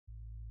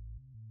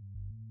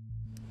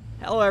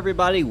Hello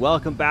everybody,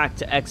 welcome back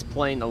to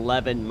X-Plane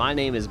 11. My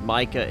name is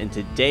Micah and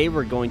today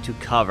we're going to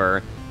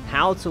cover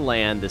how to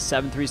land the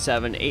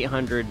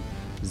 737-800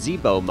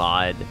 Zibo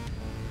mod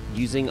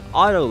using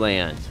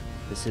Autoland.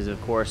 This is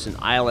of course an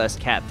ILS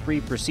Cat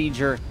 3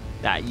 procedure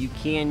that you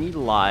can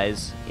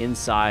utilize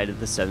inside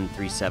of the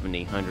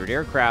 737-800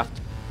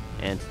 aircraft,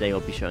 and today we'll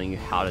be showing you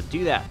how to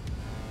do that.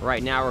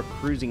 Right now we're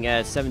cruising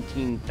at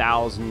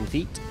 17,000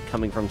 feet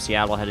coming from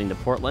Seattle heading to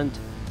Portland,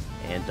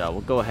 and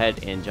we'll go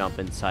ahead and jump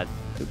inside.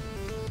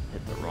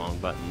 Hit the wrong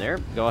button there.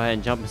 Go ahead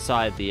and jump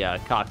inside the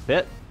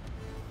cockpit.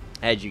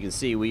 As you can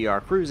see, we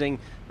are cruising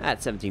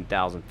at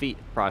 17,000 feet,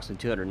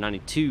 approximately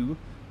 292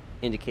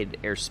 indicated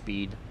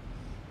airspeed.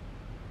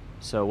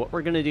 So what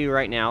we're going to do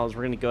right now is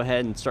we're going to go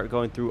ahead and start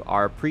going through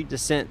our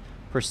pre-descent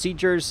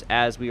procedures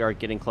as we are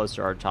getting closer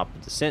to our top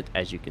of descent,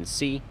 as you can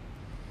see.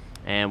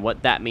 And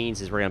what that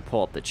means is we're going to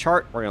pull up the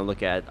chart. We're going to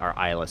look at our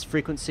ILS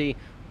frequency,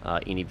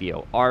 any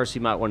VORs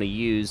you might want to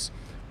use.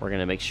 We're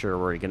going to make sure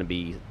we're going to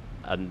be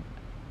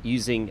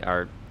using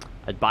or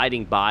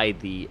abiding by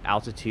the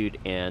altitude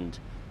and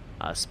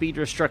speed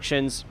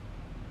restrictions.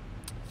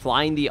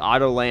 Flying the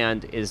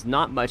Autoland is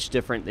not much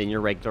different than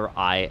your regular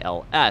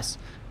ILS.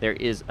 There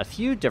is a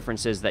few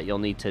differences that you'll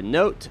need to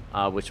note,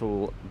 which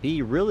will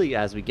be really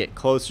as we get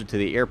closer to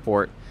the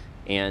airport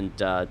and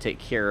take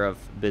care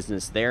of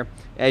business there.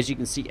 As you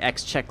can see,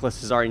 X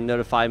checklist has already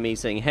notified me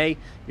saying, hey,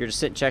 your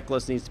descent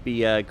checklist needs to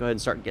be go ahead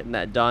and start getting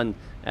that done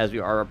as we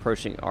are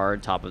approaching our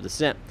top of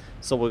descent.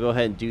 So we'll go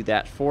ahead and do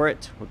that for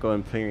it. We'll go ahead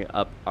and bring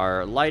up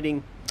our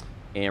lighting,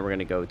 and we're going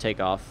to go take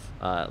off,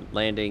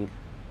 landing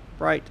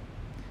right,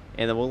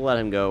 and then we'll let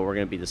him go. We're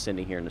going to be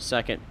descending here in a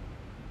second.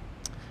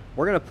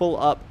 We're going to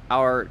pull up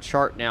our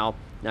chart now.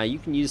 Now you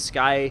can use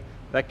Sky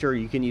Vector,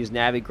 you can use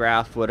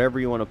Navigraph, whatever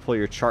you want to pull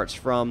your charts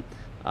from.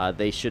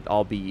 They should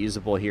all be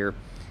usable here.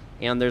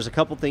 And there's a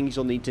couple things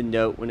you'll need to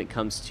note when it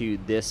comes to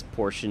this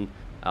portion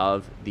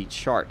of the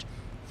chart.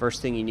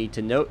 First thing you need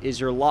to note is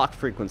your lock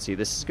frequency.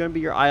 This is going to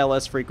be your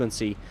ILS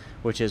frequency,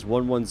 which is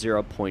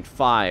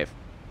 110.5.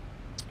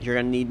 You're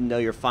going to need to know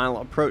your final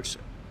approach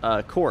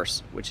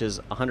course, which is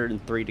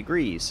 103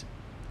 degrees.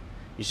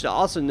 You should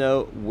also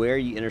know where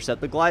you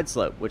intercept the glide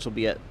slope, which will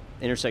be at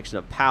intersection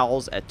of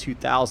Powell's at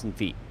 2,000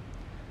 feet.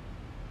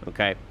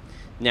 Okay,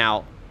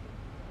 now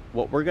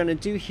what we're going to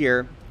do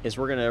here is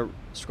we're going to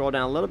scroll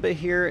down a little bit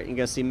here, and you're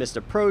going to see missed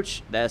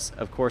approach. That's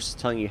of course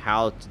telling you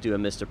how to do a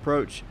missed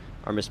approach.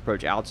 Our missed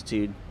approach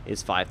altitude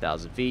is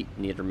 5,000 feet.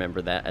 You need to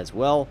remember that as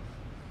well.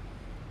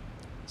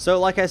 So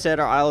like I said,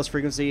 our ILS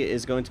frequency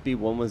is going to be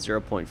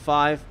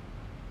 110.5.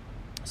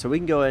 So we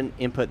can go ahead and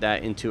input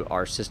that into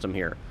our system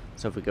here.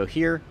 So if we go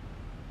here,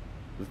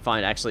 we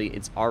find actually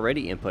it's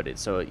already inputted.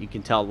 So you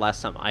can tell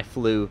last time I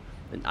flew,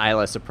 an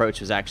ILS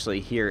approach was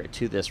actually here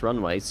to this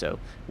runway. So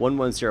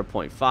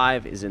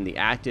 110.5 is in the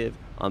active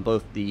on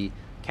both the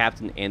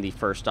captain and the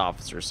first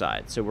officer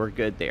side. So we're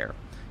good there.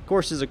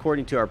 Courses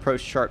according to our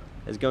approach chart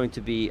is going to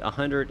be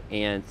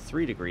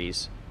 103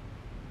 degrees,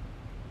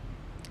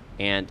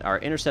 and our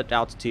intercept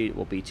altitude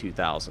will be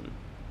 2,000.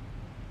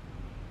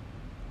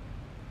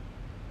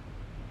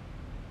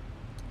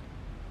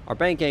 Our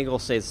bank angle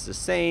stays the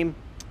same.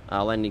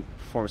 Landing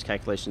performance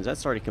calculations,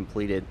 that's already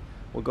completed.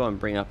 We'll go and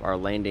bring up our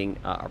landing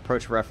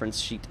approach reference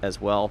sheet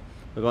as well.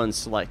 We'll go ahead and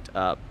select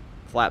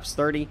flaps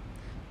 30.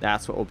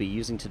 That's what we'll be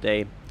using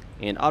today.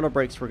 And auto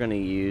brakes we're going to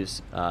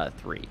use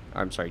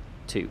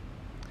 2.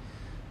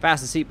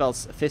 Fasten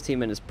seatbelts 15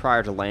 minutes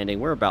prior to landing.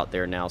 We're about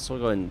there now, so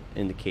we'll go ahead and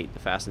indicate the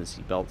fasten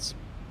seatbelts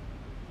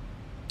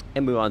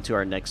and move on to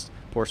our next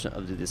portion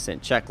of the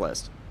descent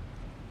checklist.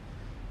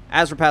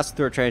 As we're passing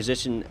through our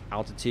transition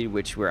altitude,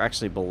 which we're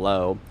actually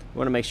below, we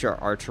want to make sure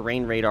our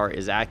terrain radar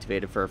is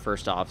activated for our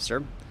first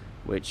officer,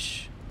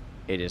 which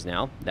it is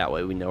now. That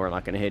way we know we're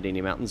not going to hit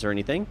any mountains or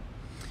anything.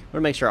 We want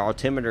to make sure our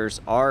altimeters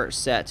are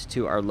set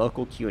to our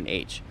local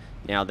QNH.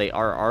 Now they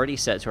are already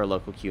set to our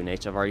local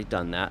QNH. I've already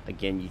done that.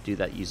 Again, you do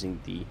that using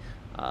the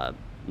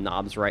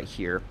knobs right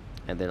here,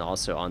 and then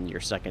also on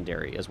your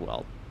secondary as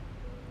well.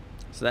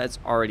 So that's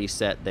already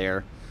set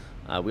there.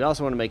 We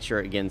also want to make sure,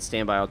 again,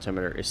 standby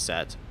altimeter is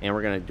set, and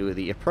we're going to do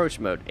the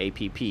approach mode,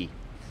 APP.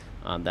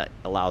 That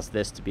allows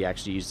this to be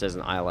actually used as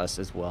an ILS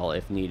as well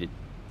if needed.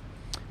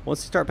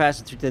 Once we start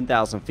passing through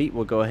 10,000 feet,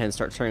 we'll go ahead and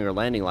start turning our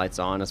landing lights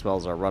on as well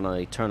as our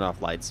runway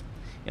turn-off lights,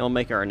 and we'll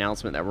make our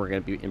announcement that we're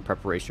going to be in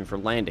preparation for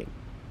landing.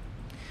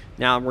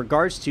 Now, in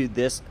regards to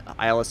this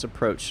ILS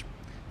approach,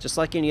 just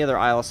like any other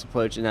ILS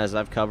approach, and as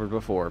I've covered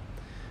before,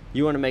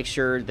 you want to make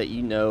sure that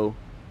you know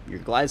your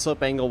glide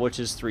slope angle, which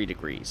is 3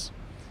 degrees.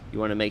 You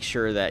want to make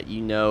sure that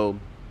you know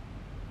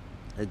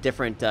the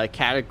different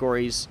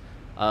categories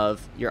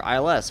of your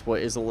ILS,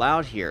 what is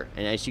allowed here.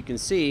 And as you can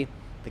see,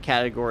 the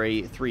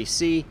Category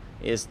 3C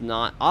is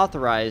not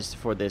authorized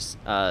for this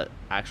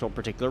actual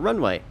particular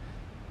runway.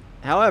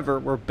 However,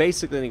 we're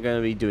basically going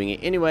to be doing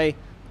it anyway.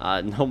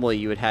 Normally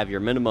you would have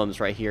your minimums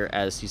right here,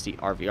 as you see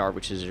RVR,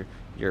 which is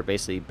you're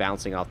basically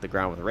bouncing off the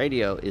ground with a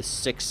radio, is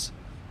 6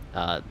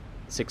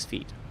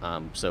 feet.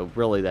 So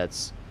really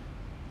that's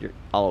you're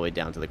all the way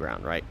down to the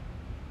ground, right?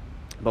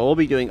 But we'll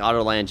be doing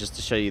auto land just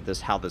to show you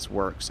how this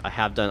works. I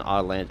have done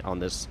auto land on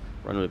this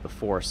runway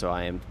before, so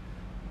I am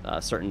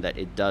certain that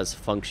it does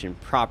function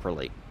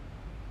properly.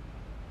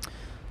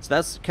 So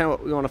that's kind of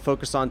what we want to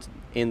focus on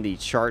in the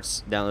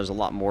charts. Now there's a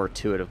lot more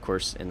to it, of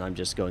course, and I'm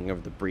just going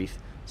over the brief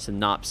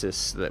synopsis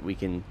so that we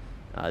can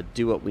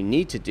do what we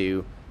need to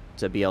do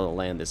to be able to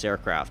land this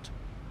aircraft.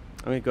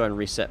 I'm going to go ahead and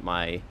reset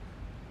my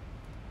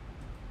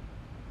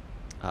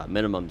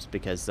minimums,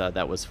 because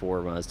that was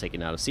for when I was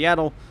taken out of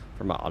Seattle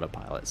for my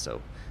autopilot,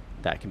 so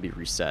that can be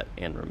reset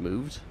and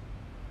removed.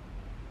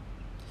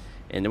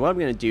 And then what I'm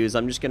going to do is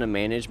I'm just going to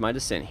manage my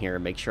descent here,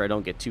 make sure I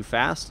don't get too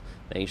fast,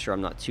 making sure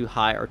I'm not too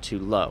high or too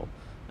low.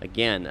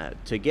 Again,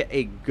 to get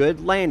a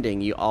good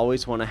landing, you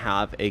always want to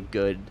have a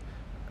good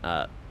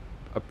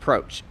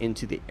approach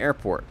into the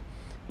airport.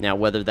 Now,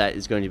 whether that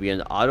is going to be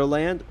an auto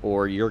land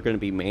or you're going to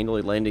be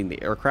manually landing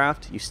the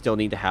aircraft, you still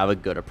need to have a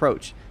good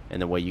approach.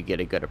 And the way you get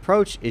a good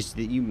approach is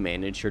that you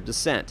manage your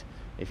descent.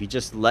 If you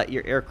just let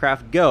your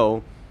aircraft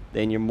go,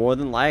 then you're more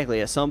than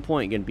likely at some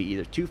point going to be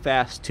either too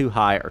fast, too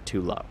high, or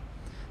too low.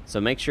 So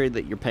make sure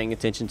that you're paying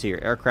attention to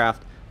your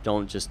aircraft.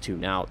 Don't just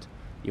tune out.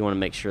 You want to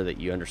make sure that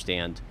you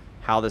understand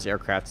how this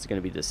aircraft is going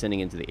to be descending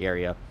into the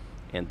area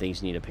and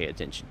things you need to pay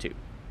attention to.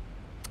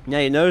 Now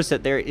you notice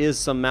that there is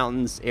some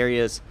mountains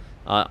areas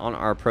on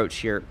our approach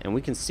here, and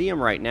we can see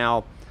them right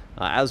now.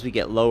 As we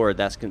get lower,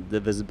 the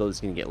visibility is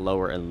going to get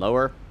lower and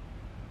lower.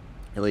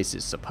 At least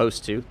it's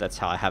supposed to. That's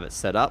how I have it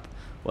set up.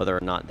 Whether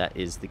or not that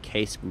is the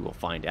case, we will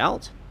find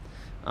out.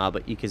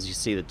 But because you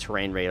see the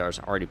terrain radar is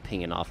already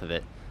pinging off of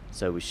it,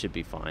 so we should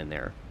be fine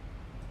there.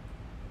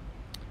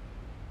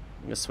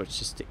 I'm going to switch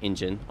just to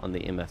engine on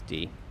the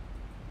MFD.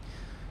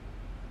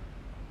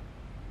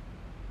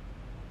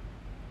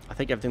 I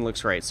think everything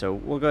looks right, so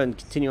we'll go ahead and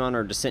continue on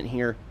our descent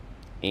here,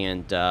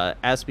 and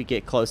as we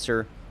get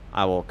closer,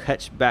 I will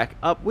catch back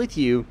up with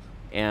you,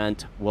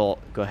 and we'll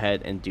go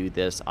ahead and do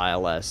this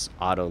ILS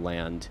auto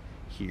land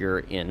here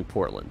in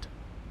Portland.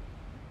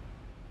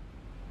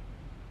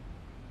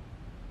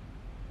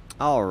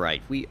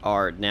 Alright, we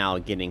are now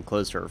getting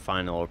closer to our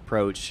final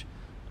approach.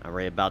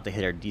 We're about to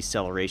hit our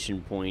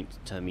deceleration point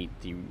to meet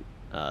the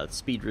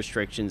speed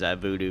restrictions at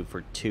Voodoo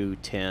for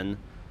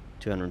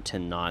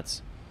 210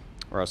 knots.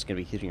 We're also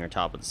going to be hitting our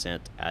top of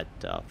descent at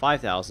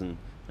 5,000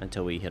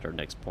 until we hit our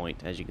next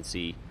point. As you can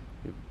see,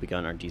 we've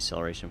begun our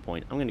deceleration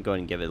point. I'm going to go ahead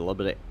and give it a little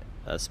bit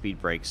of speed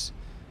brakes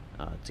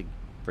to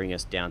bring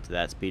us down to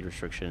that speed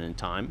restriction in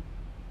time.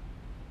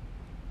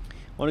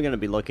 What I'm going to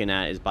be looking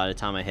at is by the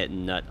time I hit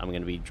nut, I'm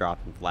going to be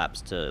dropping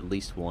flaps to at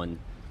least 1.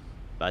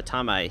 By the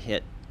time I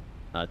hit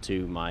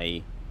to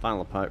my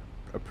final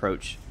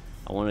approach,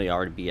 I want to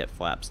already be at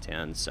flaps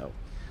 10. So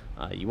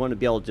you want to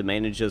be able to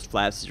manage those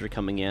flaps as you're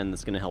coming in.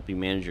 That's going to help you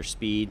manage your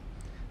speed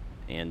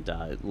and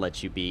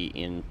let you be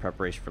in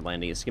preparation for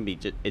landing. It's going to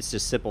be it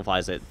just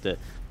simplifies it.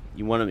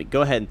 You want to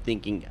go ahead and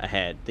thinking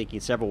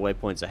several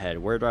waypoints ahead.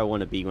 Where do I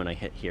want to be when I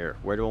hit here?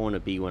 Where do I want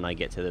to be when I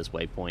get to this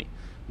waypoint?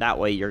 That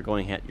way you're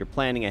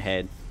planning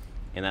ahead,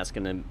 and that's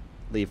going to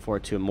lead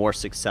forward to a more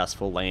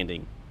successful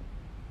landing.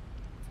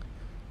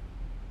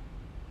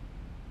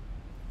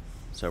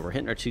 So we're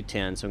hitting our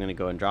 210, so I'm going to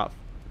go and drop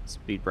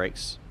speed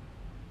brakes.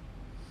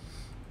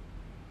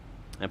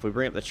 And if we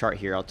bring up the chart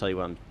here, I'll show you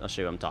what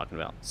I'm talking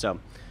about. So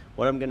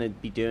what I'm going to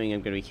be doing,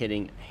 I'm going to be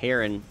hitting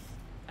Heron.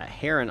 At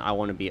Heron, I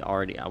want to be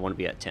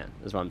at 10.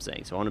 Is what I'm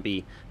saying. So I want to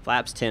be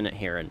flaps 10 at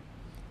Heron.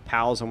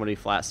 Powell's, I want to be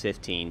flaps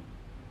 15.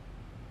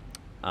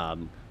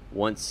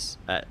 Once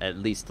at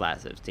least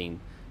flaps 15,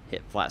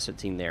 hit flaps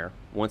 15 there.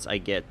 Once I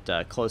get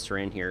closer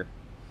in here,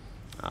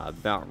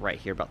 about right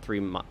here, about 3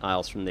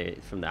 miles from the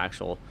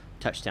actual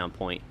touchdown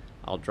point,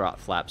 I'll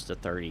drop flaps to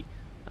 30.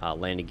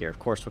 Landing gear, of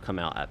course, will come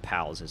out at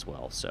Powell's as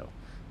well. So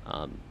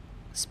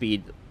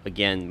speed,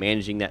 again,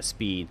 managing that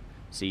speed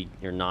so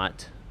you're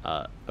not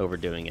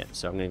overdoing it.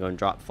 So I'm going to go and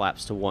drop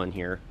flaps to 1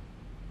 here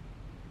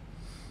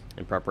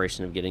in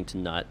preparation of getting to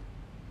nut.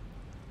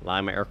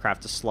 Allowing my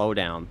aircraft to slow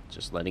down,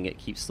 just letting it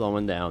keep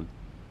slowing down.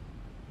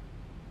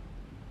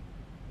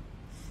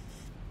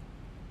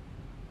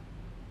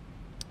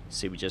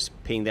 See, we just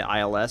pinged the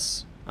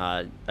ILS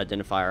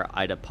identifier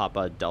Ida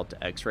Papa Delta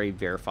X-ray,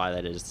 verify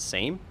that it is the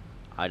same.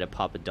 Ida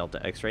Papa Delta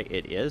X-ray,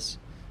 it is.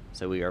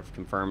 So we are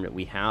confirmed that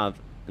we have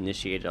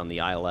initiated on the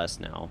ILS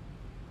now.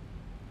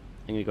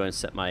 I'm going to go ahead and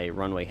set my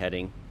runway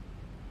heading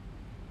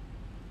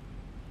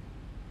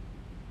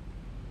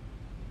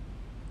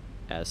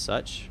as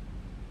such.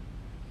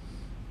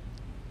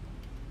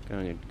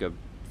 Going to go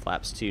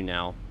flaps 2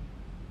 now.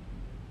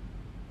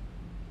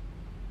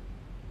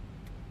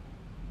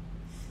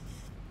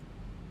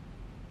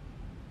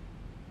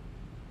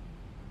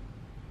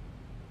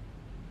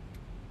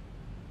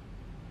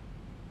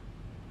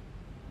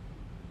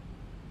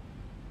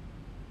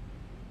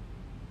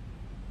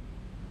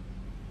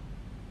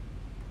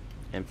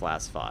 And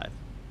flaps 5.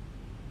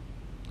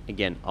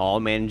 Again,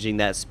 all managing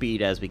that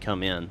speed as we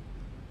come in.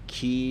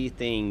 Key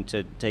thing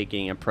to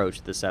taking approach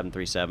to the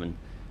 737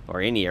 or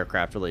any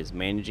aircraft really is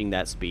managing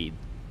that speed.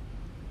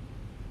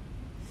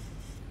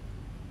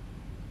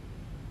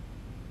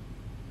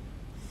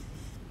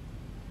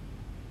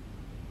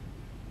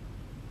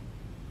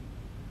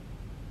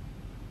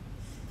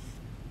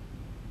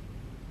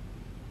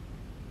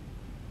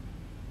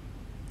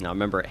 Now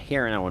remember,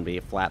 here and I want to be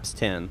at flaps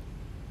 10.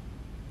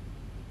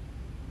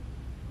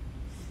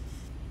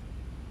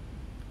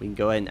 We can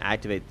go ahead and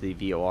activate the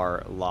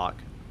VOR lock.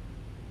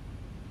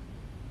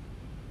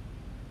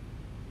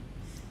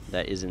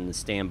 That is in the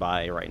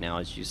standby right now,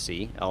 as you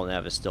see.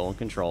 LNAV is still in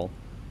control.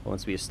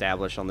 Once we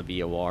establish on the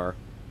VOR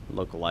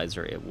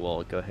localizer, it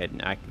will go ahead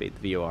and activate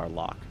the VOR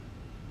lock.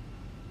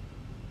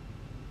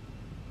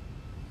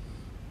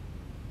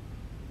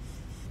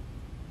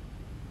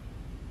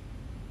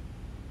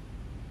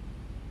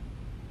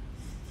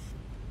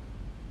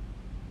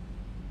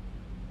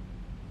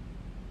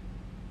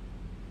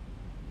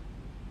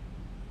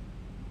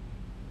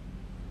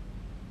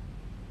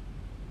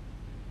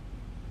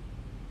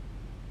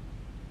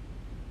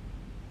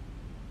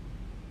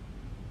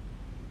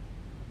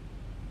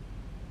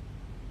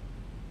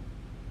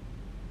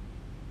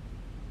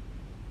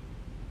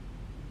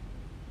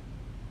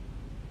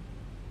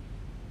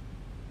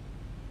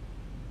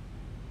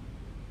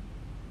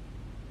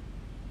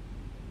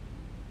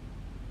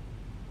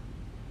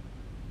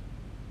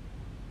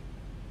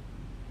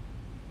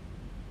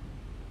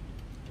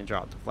 Can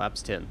drop to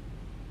flaps 10.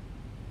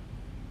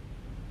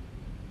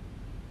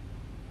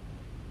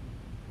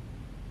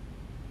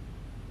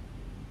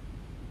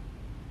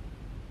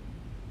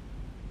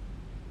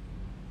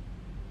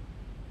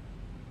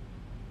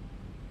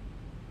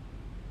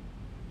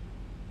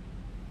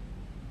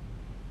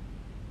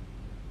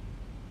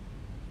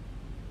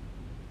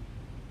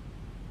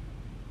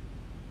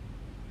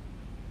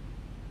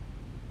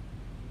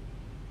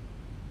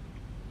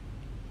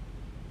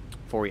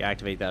 Before we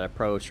activate that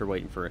approach, we're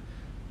waiting for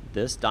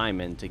this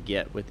diamond to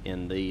get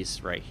within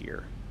these right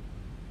here.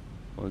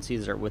 Once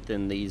these are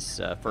within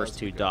these first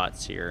two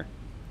dots here,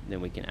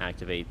 then we can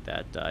activate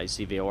that. You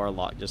see VOR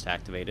lock just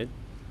activated,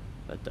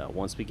 but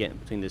once we get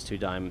between this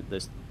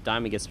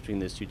diamond gets between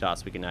these two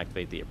dots, we can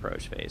activate the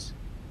approach phase.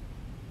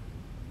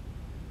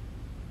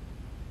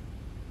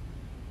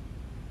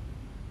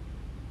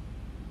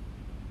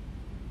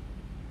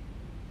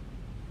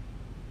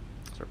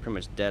 So we're pretty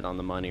much dead on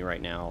the money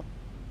right now,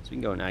 so we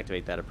can go and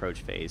activate that approach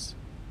phase.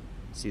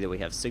 See that we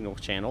have signal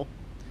channel,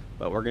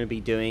 but we're going to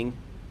be doing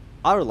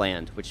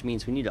Autoland, which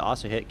means we need to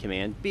also hit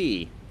Command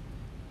B.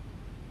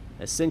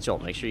 Essential,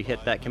 make sure you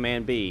hit that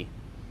Command B.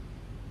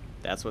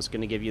 That's what's going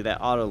to give you that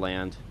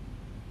Autoland.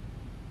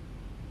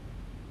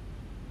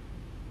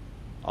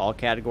 All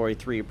Category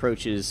 3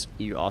 approaches,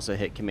 you also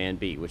hit Command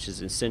B, which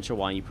is essential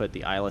while you put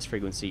the ILS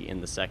frequency in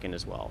the second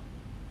as well.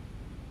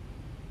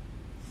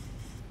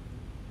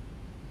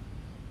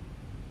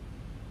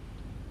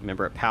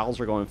 Remember, at PALs,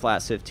 we're going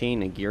flat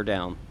 15 and gear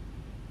down.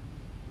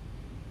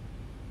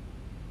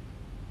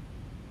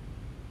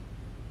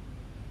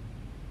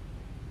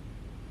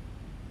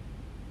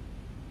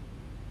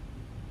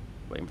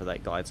 Waiting for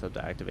that glide slope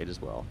to activate as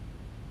well.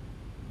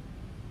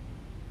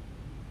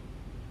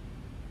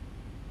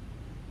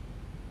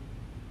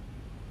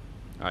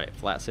 Alright,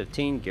 flat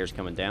 15, gears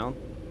coming down.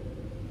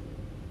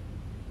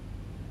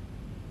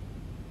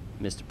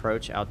 Missed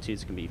approach,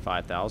 altitude's going to be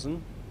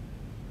 5,000.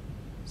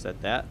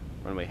 Set that.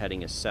 Runway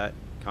heading is set.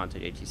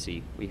 Contact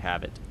ATC, we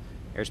have it.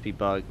 Airspeed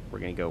bug, we're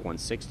going to go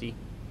 160.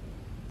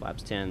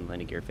 Flaps 10,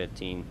 landing gear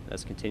 15.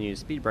 Let's continue.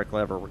 Speed brake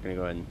lever, we're going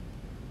to go ahead and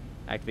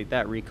activate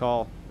that.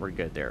 Recall, we're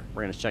good there.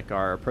 We're going to check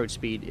our approach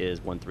speed is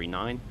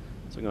 139.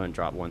 So we're going to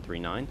drop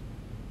 139.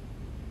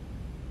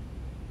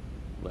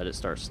 Let it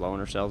start slowing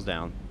ourselves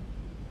down.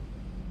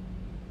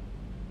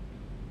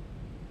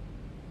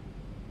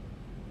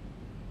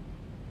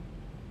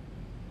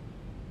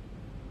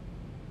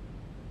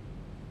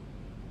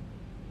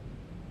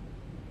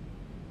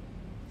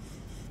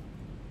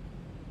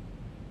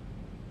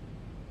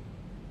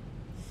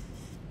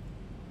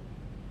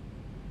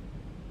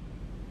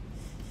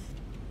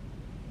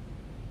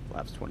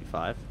 Flaps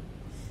 25.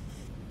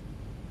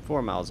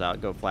 4 miles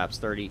out, go flaps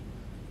 30.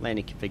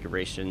 Landing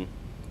configuration,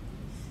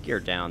 gear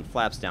down,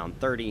 flaps down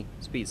 30.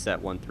 Speed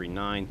set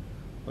 139.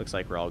 Looks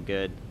like we're all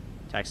good.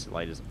 Taxi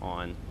light is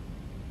on.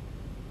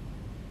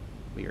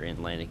 We are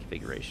in landing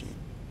configuration.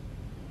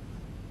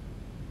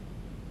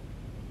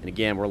 And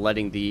again, we're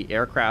letting the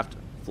aircraft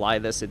fly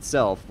this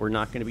itself. We're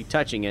not going to be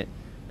touching it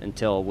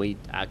until we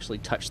actually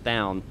touch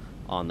down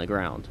on the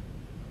ground.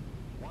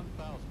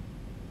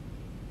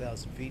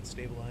 1,000 feet,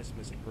 stabilized,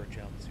 missed approach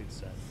altitude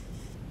set.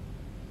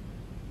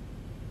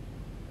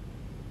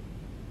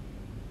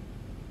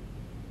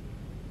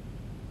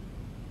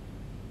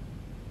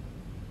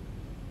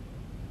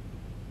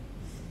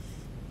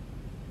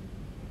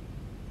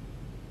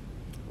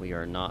 We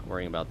are not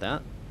worrying about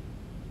that.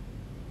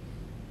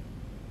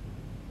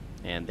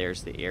 And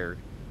there's the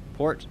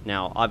airport.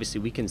 Now, obviously,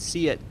 we can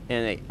see it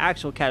in an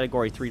actual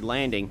Category 3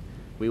 landing.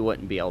 We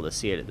wouldn't be able to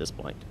see it at this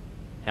point.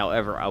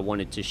 However, I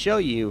wanted to show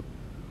you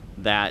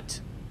that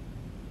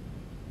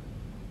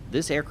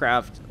this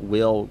aircraft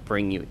will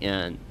bring you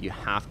in. You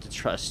have to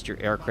trust your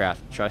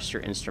aircraft, trust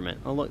your instrument.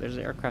 Oh, look, there's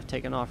an aircraft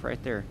taking off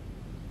right there.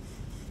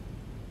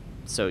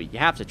 So you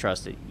have to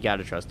trust it. You got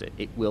to trust it.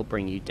 It will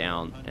bring you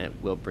down, and it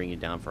will bring you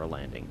down for a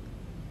landing.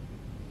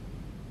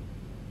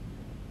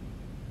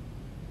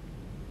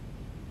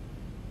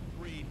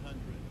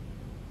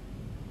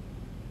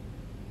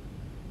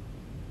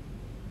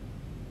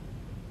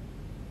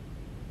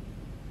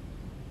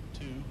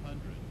 200.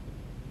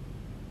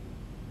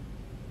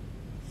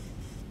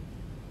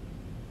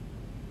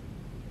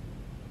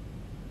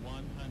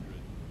 100.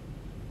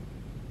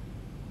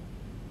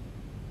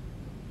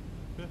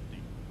 50,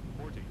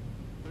 40,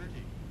 30,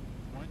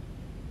 20,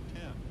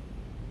 10.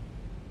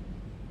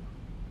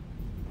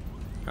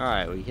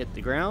 Alright, we hit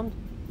the ground.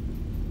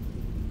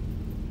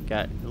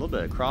 Got a little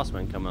bit of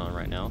crosswind coming on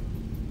right now.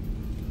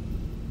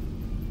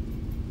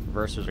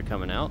 Reversers are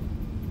coming out.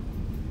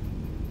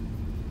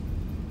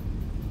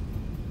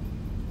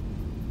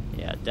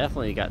 Yeah,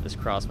 definitely got this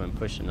crosswind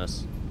pushing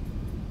us.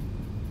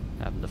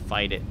 Having to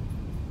fight it.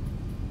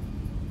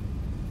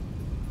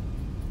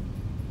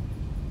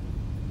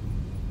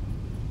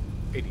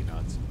 $80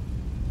 knots.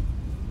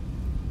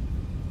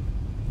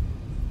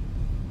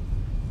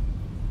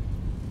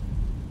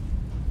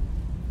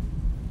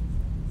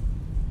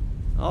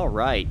 All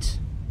right.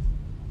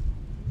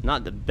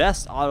 Not the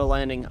best auto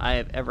landing I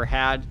have ever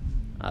had,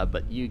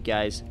 but you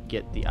guys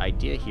get the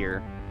idea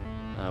here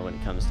when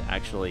it comes to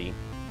actually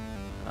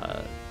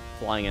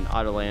flying an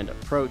auto land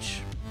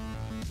approach.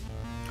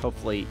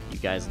 Hopefully you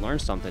guys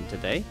learned something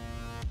today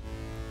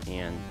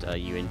and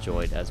you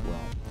enjoyed as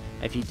well.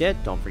 If you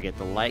did, don't forget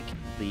to like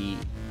the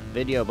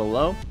video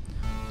below.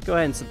 Go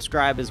ahead and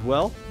subscribe as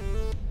well.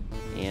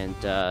 And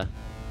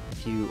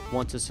if you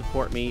want to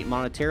support me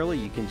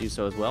monetarily, you can do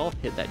so as well.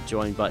 Hit that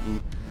join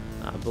button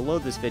below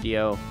this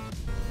video,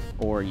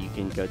 or you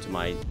can go to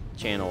my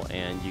channel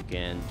and you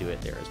can do it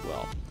there as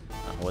well.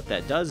 What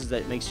that does is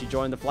that it makes you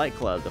join the Flight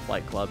Club. The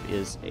Flight Club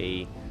is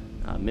a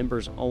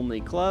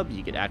members-only club.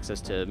 You get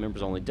access to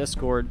members-only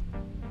Discord.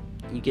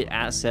 You get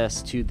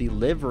access to the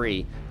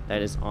livery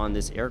that is on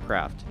this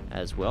aircraft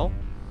as well.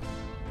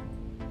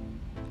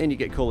 And you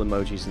get cool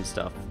emojis and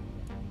stuff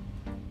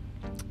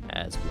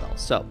as well.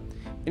 So,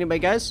 anyway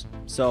guys,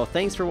 so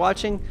thanks for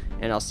watching,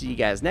 and I'll see you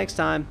guys next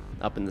time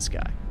up in the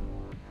sky.